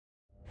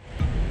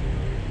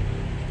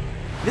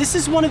This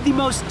is one of the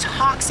most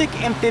toxic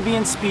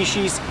amphibian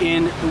species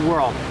in the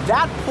world.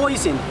 That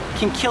poison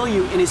can kill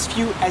you in as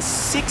few as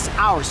 6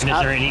 hours. And is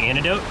there any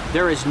antidote?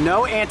 There is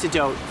no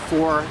antidote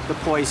for the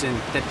poison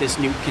that this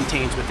newt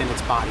contains within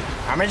its body.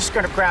 I'm just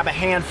gonna grab a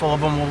handful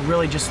of them. We'll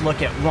really just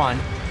look at one.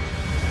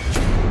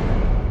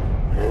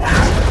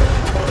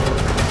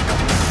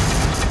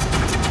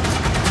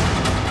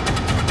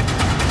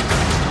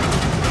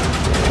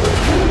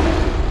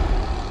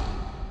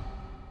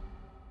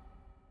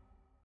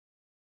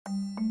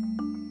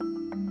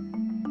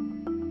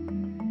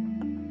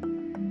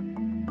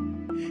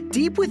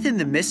 Deep within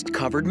the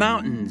mist-covered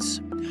mountains,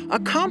 a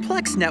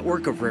complex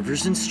network of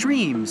rivers and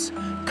streams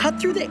cut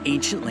through the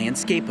ancient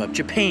landscape of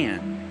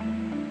Japan.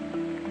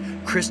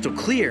 Crystal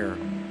clear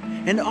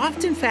and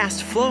often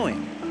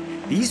fast-flowing,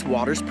 these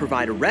waters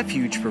provide a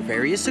refuge for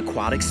various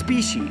aquatic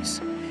species,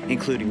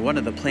 including one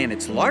of the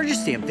planet's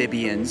largest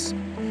amphibians,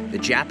 the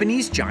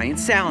Japanese giant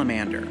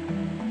salamander.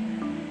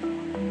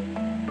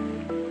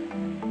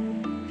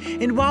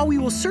 And while we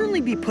will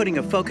certainly be putting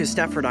a focused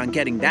effort on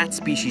getting that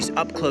species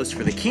up close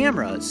for the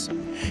cameras,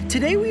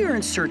 today we are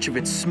in search of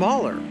its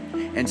smaller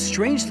and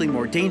strangely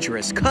more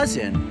dangerous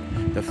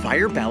cousin, the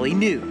Fire Belly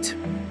Newt.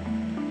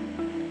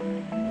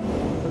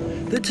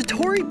 The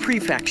Tottori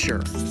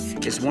Prefecture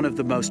is one of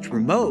the most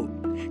remote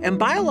and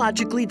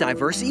biologically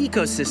diverse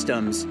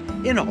ecosystems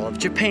in all of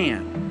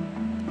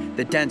Japan.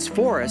 The dense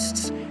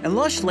forests and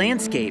lush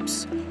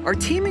landscapes are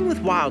teeming with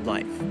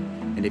wildlife,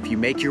 and if you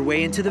make your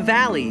way into the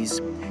valleys,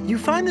 you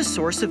find the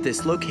source of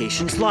this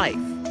location's life,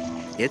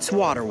 its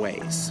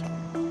waterways.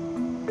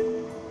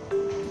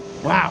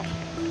 Wow,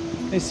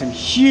 there's some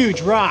huge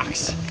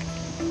rocks.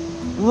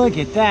 Look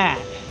at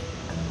that.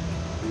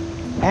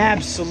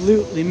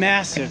 Absolutely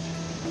massive.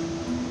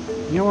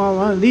 You don't want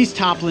one of these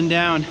toppling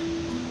down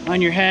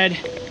on your head,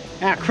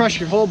 crush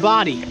your whole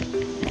body.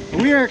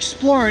 We are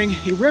exploring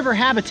a river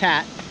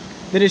habitat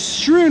that is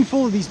strewn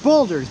full of these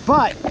boulders,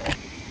 but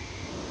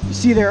you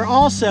see there are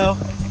also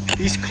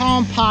these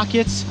calm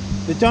pockets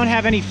that don't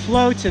have any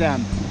flow to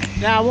them.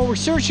 Now, what we're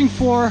searching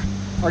for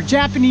are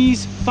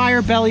Japanese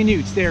Fire Belly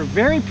Newts. They are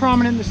very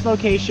prominent in this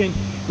location.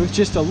 With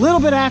just a little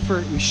bit of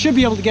effort, we should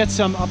be able to get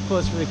some up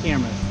close for the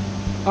cameras.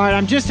 All right,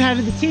 I'm just ahead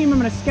of the team. I'm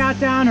gonna scout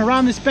down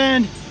around this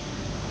bend.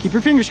 Keep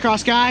your fingers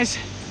crossed, guys.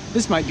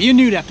 This might be a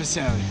newt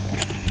episode.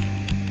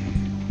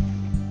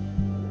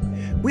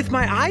 With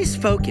my eyes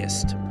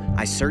focused,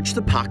 I search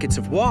the pockets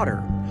of water,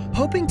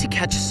 hoping to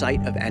catch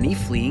sight of any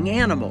fleeing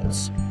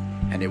animals.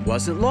 And it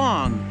wasn't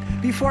long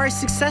before I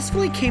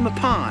successfully came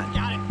upon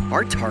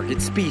our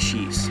target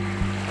species.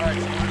 All right,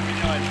 so what are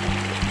we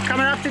doing?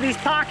 Coming up to these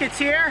pockets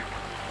here,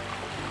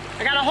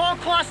 I got a whole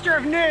cluster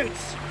of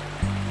newts.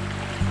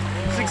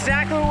 It's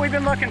exactly what we've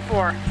been looking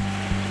for.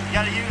 You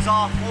gotta use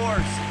all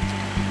fours.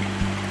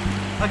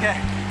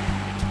 Okay.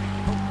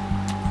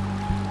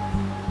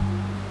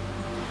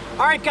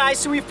 All right, guys,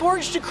 so we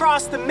forged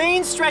across the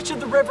main stretch of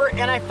the river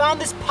and I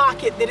found this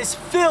pocket that is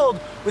filled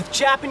with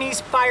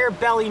Japanese Fire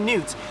Belly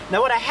Newts.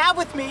 Now, what I have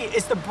with me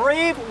is the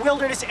Brave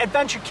Wilderness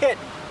Adventure Kit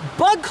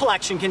bug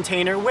collection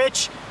container,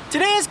 which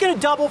today is gonna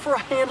double for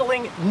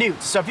handling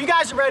newts. So if you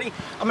guys are ready,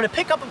 I'm gonna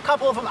pick up a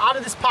couple of them out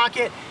of this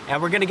pocket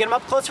and we're gonna get them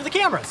up close for the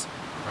cameras.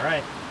 All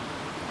right.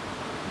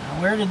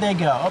 Now, where did they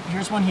go? Oh,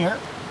 here's one here.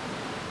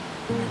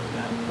 There we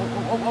go.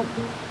 Whoa.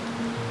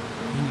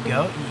 In you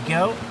go, in you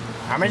go.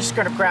 I'm just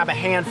gonna grab a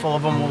handful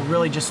of them. We'll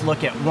really just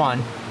look at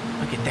one.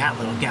 Look at that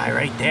little guy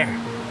right there.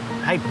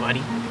 Hi,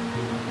 buddy.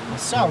 I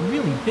saw a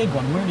really big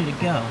one. Where did it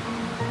go?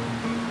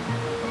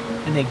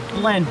 And they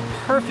blend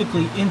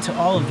perfectly into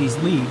all of these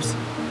leaves.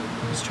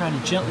 Just try to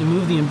gently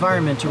move the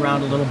environment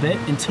around a little bit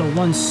until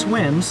one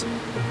swims,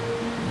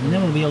 and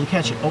then we'll be able to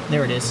catch it. Oh,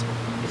 there it is.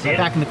 Right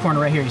back in the corner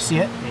right here. You see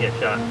it? Yeah,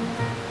 shot.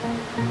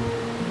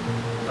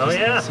 Oh,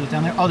 yeah. See it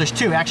down there? Oh, there's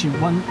two, actually,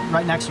 one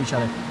right next to each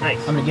other. Nice.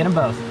 I'm gonna get them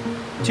both.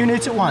 Two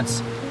newts at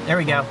once. There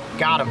we go.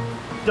 Got him.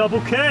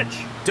 Double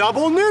catch.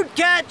 Double newt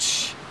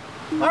catch.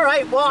 All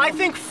right, well, I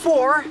think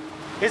 4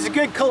 is a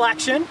good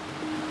collection.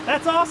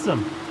 That's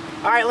awesome.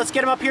 All right, let's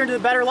get them up here into the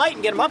better light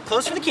and get them up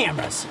close for the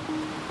cameras.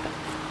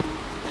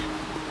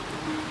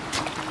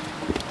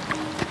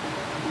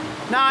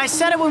 Now, I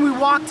said it when we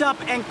walked up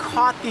and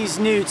caught these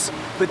newts,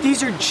 but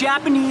these are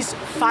Japanese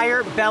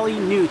Fire Belly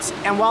Newts.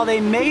 And while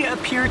they may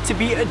appear to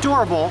be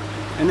adorable,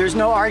 and there's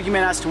no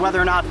argument as to whether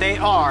or not they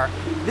are,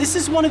 this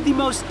is one of the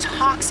most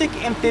toxic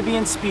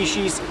amphibian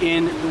species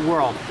in the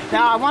world.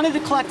 Now, I wanted to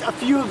collect a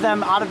few of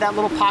them out of that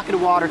little pocket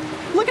of water.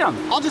 Look at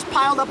them, all just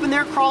piled up in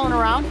there, crawling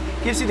around.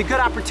 Gives you the good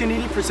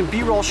opportunity for some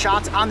B-roll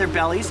shots on their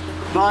bellies.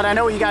 But I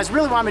know what you guys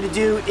really want me to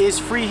do is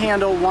free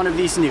handle one of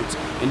these newts.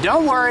 And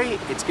don't worry,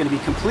 it's gonna be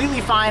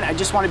completely fine. I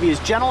just wanna be as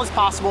gentle as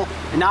possible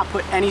and not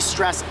put any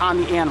stress on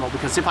the animal,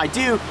 because if I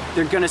do,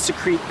 they're gonna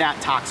secrete that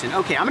toxin.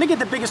 Okay, I'm gonna get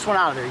the biggest one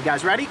out of there. You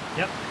guys ready?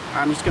 Yep. All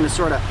right, I'm just gonna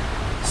sort of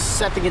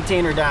set the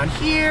container down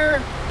here.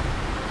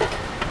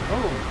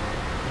 Oh.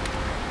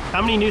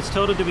 How many newts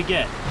total did we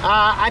get?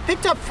 I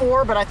picked up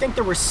 4, but I think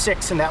there were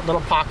 6 in that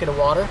little pocket of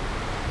water.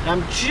 And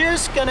I'm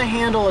just gonna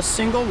handle a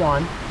single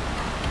one.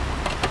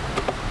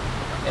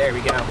 There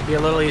we go. It'll be a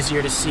little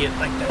easier to see it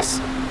like this.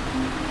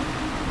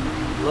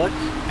 Look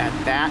at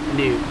that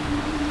newt.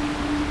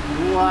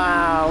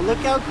 Wow, look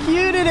how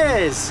cute it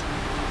is.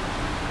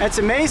 That's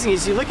amazing.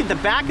 As you look at the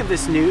back of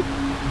this newt,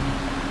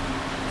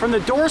 from the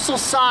dorsal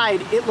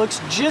side, it looks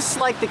just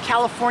like the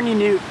California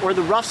newt or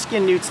the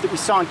rough-skinned newts that we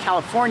saw in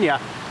California.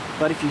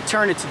 But if you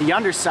turn it to the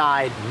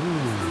underside,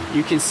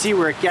 you can see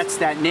where it gets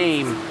that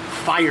name,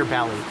 Fire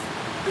Belly.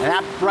 And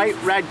that bright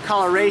red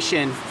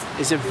coloration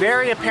is a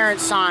very apparent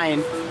sign,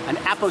 an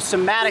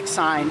aposematic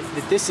sign,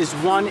 that this is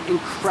one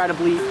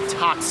incredibly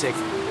toxic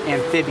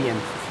amphibian.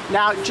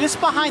 Now, just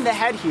behind the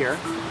head here,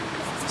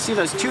 see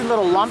those two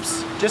little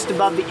lumps just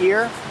above the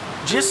ear?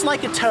 Just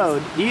like a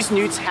toad, these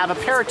newts have a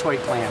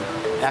parotoid gland.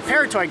 That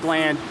parotoid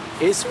gland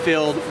is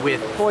filled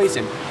with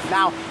poison.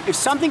 Now, if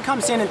something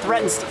comes in and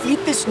threatens to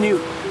eat this newt,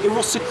 it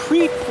will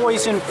secrete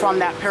poison from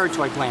that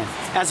parotoid gland.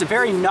 It has a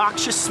very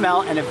noxious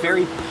smell and a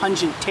very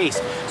pungent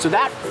taste. So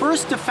that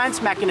first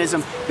defense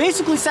mechanism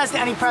basically says to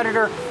any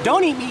predator,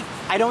 don't eat me,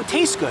 I don't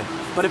taste good.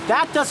 But if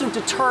that doesn't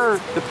deter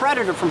the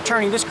predator from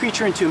turning this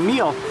creature into a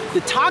meal,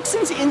 the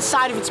toxins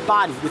inside of its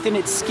body, within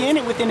its skin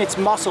and within its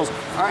muscles,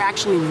 are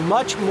actually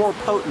much more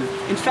potent.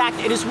 In fact,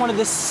 it is one of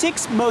the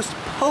 6 most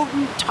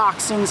potent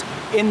toxins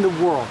in the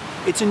world.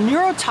 It's a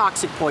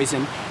neurotoxic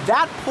poison.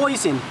 That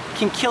poison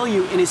can kill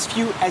you in as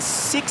few as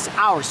 6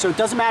 hours. So it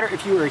doesn't matter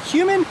if you are a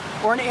human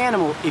or an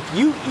animal. If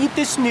you eat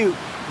this newt,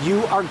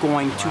 you are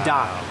going to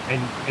die.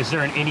 And is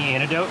there any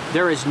antidote?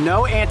 There is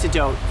no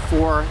antidote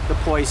for the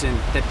poison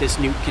that this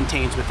newt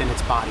contains within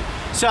its body.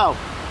 So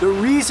the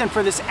reason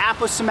for this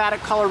aposematic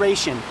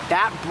coloration,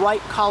 that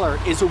bright color,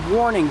 is a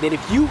warning that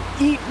if you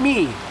eat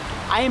me,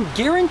 I am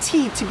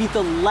guaranteed to be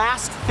the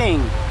last thing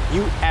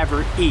you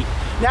ever eat.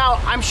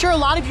 Now, I'm sure a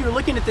lot of you are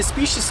looking at this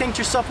species saying to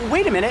yourself, well,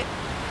 wait a minute,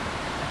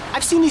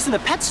 I've seen these in the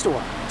pet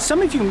store.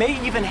 Some of you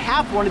may even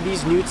have one of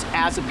these newts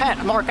as a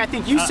pet. Mark, I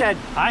think you said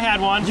I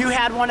had one. You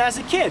had one as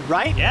a kid,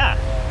 right? Yeah.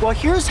 Well,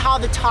 here's how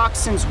the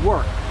toxins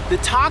work. The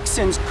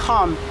toxins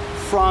come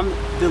from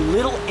the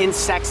little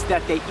insects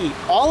that they eat.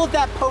 All of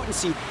that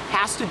potency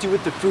has to do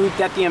with the food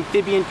that the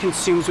amphibian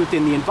consumes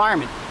within the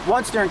environment.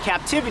 Once they're in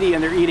captivity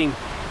and they're eating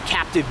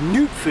captive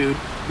newt food,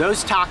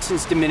 those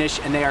toxins diminish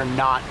and they are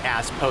not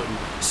as potent.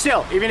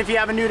 Still, even if you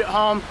have a newt at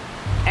home,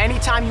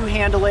 anytime you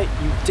handle it,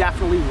 you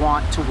definitely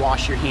want to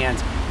wash your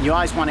hands. You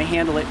always want to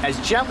handle it as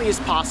gently as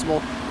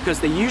possible because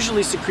they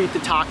usually secrete the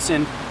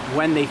toxin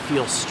when they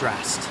feel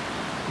stressed.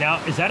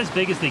 Now, is that as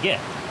big as they get?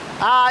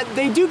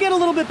 They do get a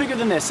little bit bigger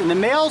than this, and the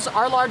males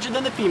are larger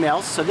than the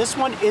females, so this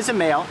one is a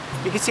male.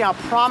 You can see how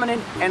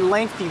prominent and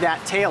lengthy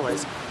that tail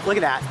is. Look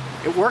at that.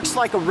 It works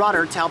like a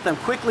rudder to help them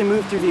quickly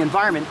move through the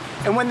environment,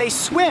 and when they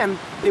swim,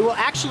 they will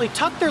actually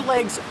tuck their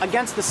legs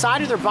against the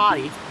side of their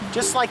body,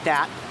 just like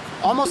that,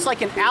 almost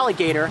like an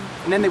alligator,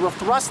 and then they will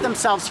thrust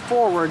themselves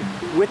forward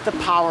with the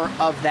power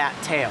of that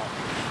tail.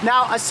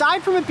 Now,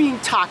 aside from it being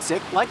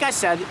toxic, like I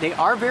said, they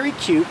are very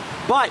cute,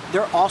 but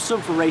they're also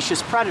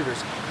voracious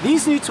predators.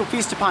 These newts will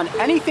feast upon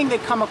anything they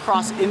come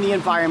across in the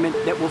environment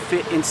that will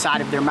fit inside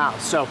of their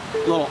mouths. So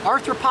little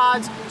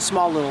arthropods,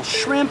 small little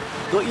shrimp,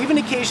 they'll even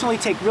occasionally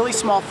take really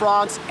small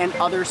frogs and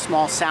other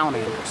small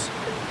salamanders.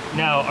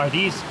 Now, are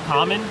these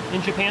common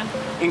in Japan?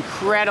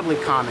 Incredibly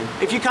common.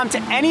 If you come to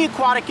any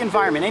aquatic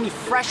environment, any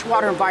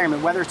freshwater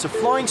environment, whether it's a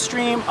flowing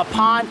stream, a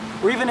pond,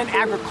 or even an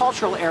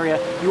agricultural area,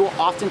 you will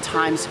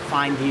oftentimes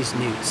find these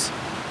newts.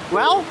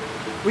 Well,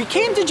 we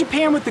came to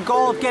Japan with the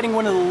goal of getting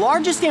one of the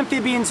largest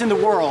amphibians in the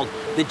world,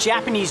 the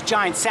Japanese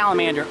giant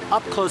salamander,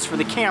 up close for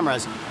the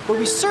cameras, but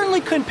we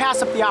certainly couldn't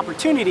pass up the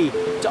opportunity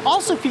to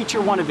also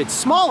feature one of its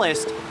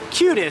smallest,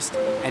 cutest,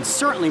 and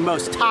certainly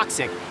most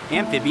toxic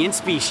amphibian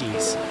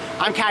species.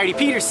 I'm Coyote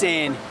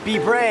Peterson. Be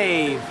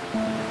brave.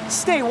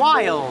 Stay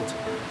wild.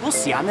 We'll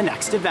see you on the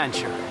next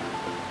adventure.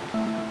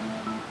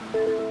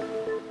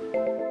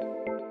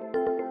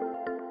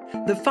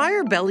 The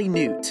Fire Belly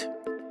Newt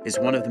is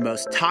one of the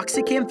most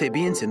toxic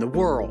amphibians in the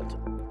world.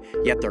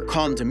 Yet their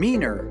calm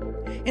demeanor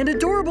and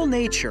adorable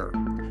nature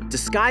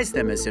disguise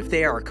them as if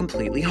they are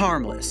completely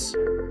harmless.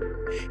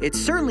 It's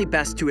certainly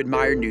best to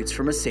admire newts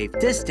from a safe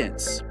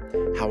distance.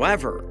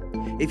 However,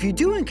 if you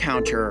do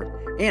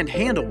encounter and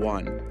handle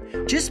one,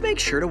 just make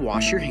sure to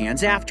wash your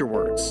hands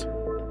afterwards.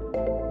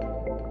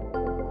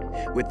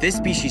 With this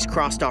species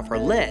crossed off our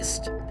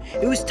list,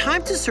 it was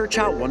time to search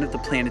out one of the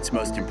planet's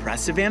most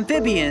impressive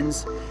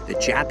amphibians, the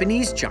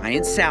Japanese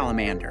giant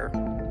salamander.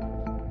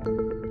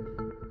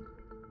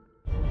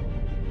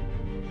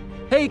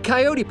 Hey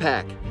Coyote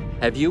Pack!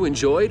 Have you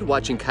enjoyed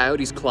watching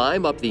coyotes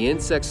climb up the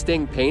insect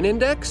sting pain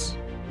index?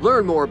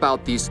 Learn more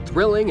about these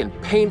thrilling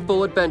and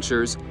painful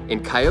adventures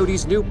in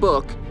Coyote's new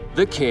book,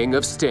 The King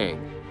of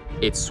Sting.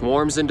 It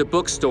swarms into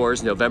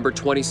bookstores November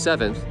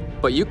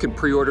 27th, but you can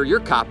pre-order your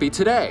copy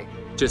today.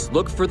 Just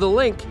look for the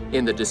link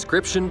in the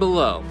description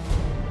below.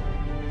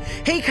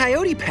 Hey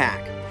Coyote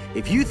Pack!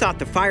 If you thought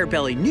the Fire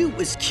Belly Newt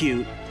was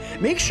cute,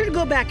 make sure to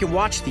go back and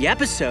watch the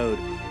episode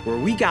where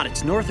we got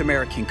its North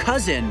American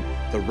cousin,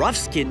 the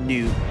rough-skinned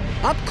newt,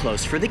 up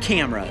close for the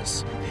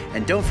cameras.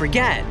 And don't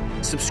forget,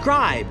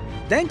 subscribe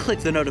Then click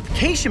the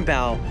notification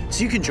bell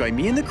so you can join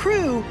me and the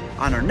crew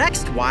on our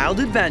next wild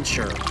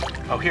adventure.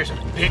 Oh, here's a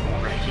big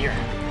one right here.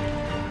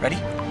 Ready?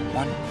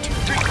 1, 2,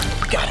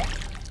 3. Got it.